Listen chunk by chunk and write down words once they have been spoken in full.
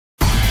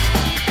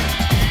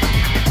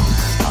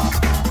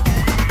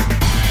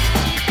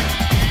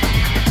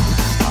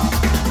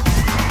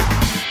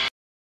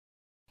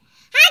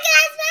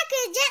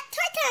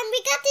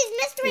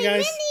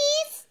mystery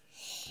minis.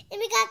 And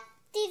we got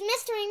these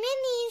mystery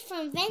minis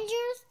from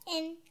Avengers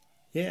and...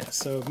 Yeah,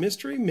 so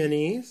mystery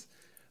minis,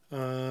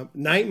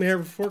 Nightmare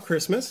Before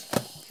Christmas.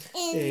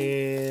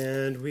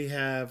 And we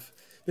have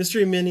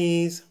mystery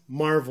minis,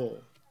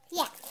 Marvel.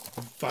 Yeah.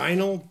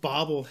 Vinyl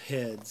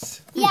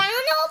bobbleheads. Yeah, I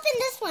want to open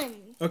this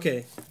one.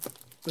 Okay.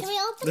 Can we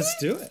open it? Let's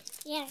do it.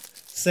 Yeah.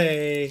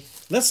 Say,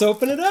 let's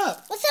open it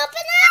up. Let's open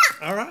it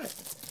up. All right.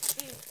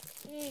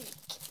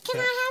 Can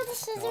I have the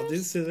scissors? I'll do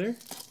the scissor.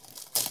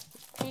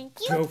 Thank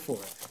you. Go for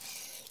it.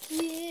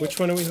 Yeah. Which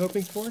one are we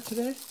hoping for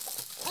today?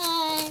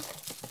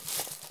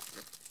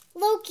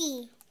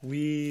 Loki.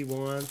 We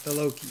want the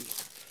Loki.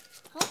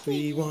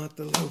 We want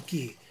the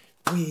Loki.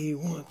 We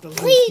want the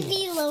Loki. Please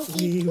be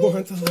Loki. We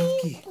want the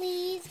Loki.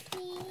 Please,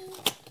 please.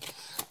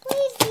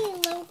 Please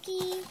be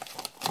Loki.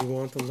 We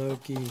want the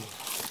Loki.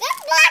 That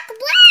black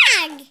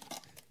bag.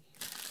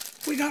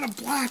 We got a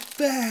black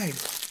bag.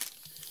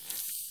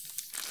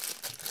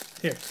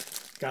 Here,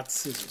 got the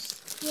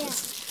scissors. Yeah.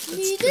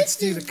 Let's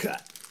do the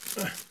cut.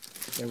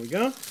 There we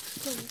go.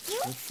 Thank you.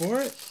 Go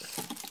for it.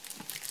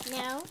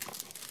 Now.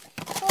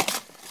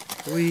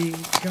 We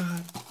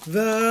got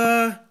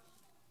the...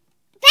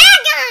 Bad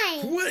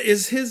guy! What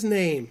is his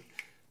name?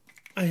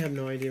 I have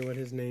no idea what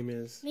his name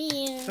is. Me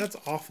either. That's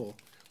awful.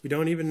 We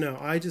don't even know.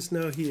 I just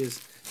know he is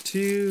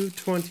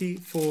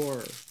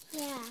 224.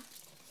 Yeah.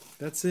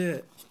 That's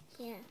it.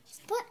 Yeah.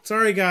 But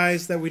Sorry,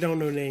 guys, that we don't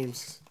know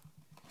names.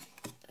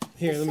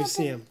 Here, let me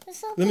see him.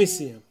 Let me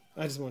see him.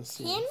 I just want to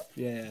see him.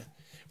 Yeah.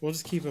 We'll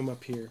just keep him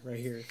up here, right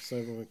here, so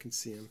everyone can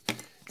see him.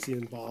 See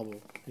him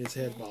bobble. His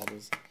head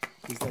bobbles.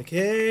 He's like,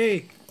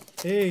 hey,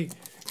 hey,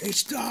 hey,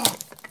 stop,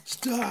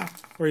 stop.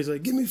 Or he's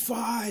like, give me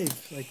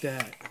 5, like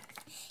that.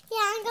 yeah,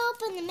 I'm going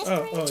to open the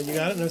mystery. Oh, you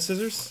got it? No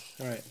scissors?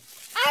 All right.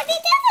 I already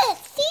did it.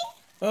 See?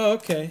 Oh,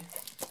 okay.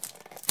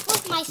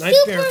 With my Nightmare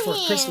super Before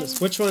hand.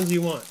 Christmas. Which one do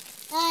you want?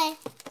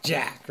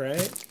 Jack,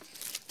 right?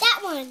 That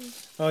one.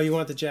 Oh, you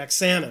want the Jack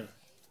Santa.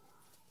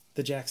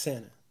 The Jack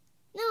Santa.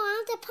 No,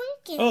 I want the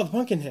pumpkin. Oh, the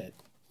pumpkin head.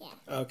 Yeah.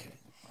 Okay.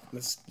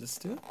 Let's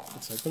do it.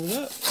 Let's open it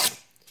up.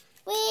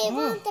 We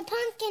want the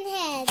pumpkin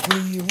head.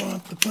 We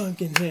want the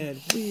pumpkin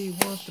head. We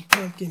want the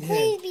pumpkin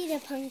head. Please be the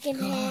pumpkin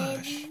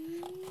Gosh. head.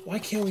 Why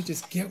can't we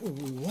just get what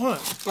we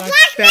want? Black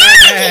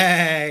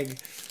bag.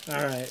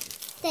 All right.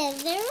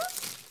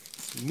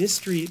 Scissors.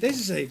 Mystery. They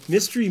just say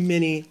mystery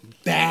mini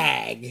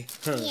bag.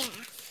 Huh. Yeah.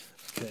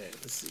 Okay.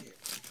 Let's see here.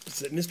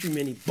 It's a mystery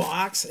mini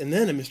box and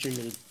then a mystery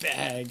mini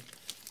bag.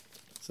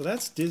 So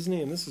that's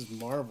Disney and this is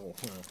Marvel.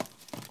 Huh.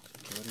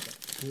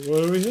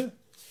 What do we have?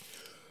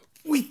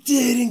 We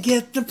didn't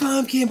get the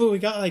pumpkin, but we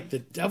got like the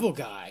devil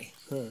guy.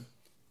 Huh.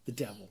 The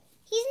devil.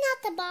 He's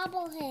not the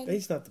bobblehead.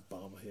 He's not the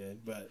bobblehead,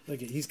 but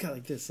look at he's got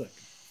like this. Look.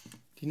 Do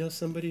you know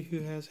somebody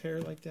who has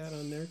hair like that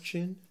on their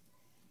chin?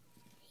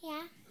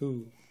 Yeah.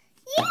 Who?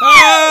 Yeah.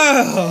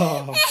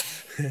 Oh!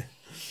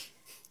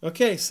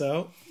 Okay,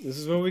 so this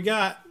is what we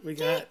got. We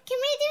got Can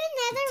we do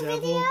another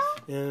devil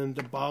video? and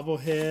the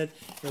bobblehead,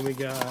 and we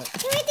got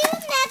Can we do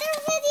another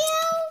video?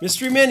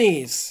 mystery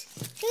minis.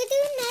 Can we do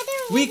another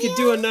video? We could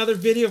do another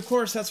video, of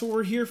course. That's what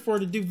we're here for,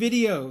 to do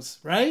videos,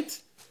 right?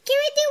 Can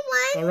we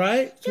do one? All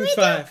right? Can Do we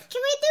 5.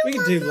 Can we We do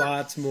can one do more?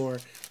 lots more.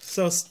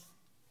 So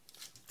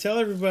tell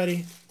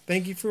everybody,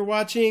 thank you for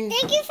watching.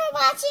 Thank you for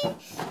watching.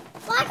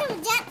 Welcome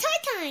to Jet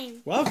Toy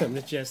Time. Welcome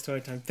to Jet's Toy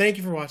Time. Thank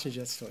you for watching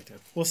Jet's Toy Time.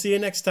 We'll see you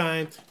next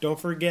time. Don't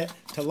forget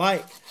to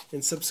like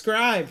and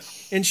subscribe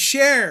and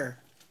share.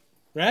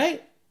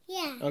 Right?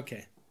 Yeah.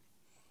 Okay.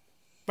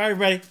 Bye,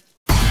 everybody.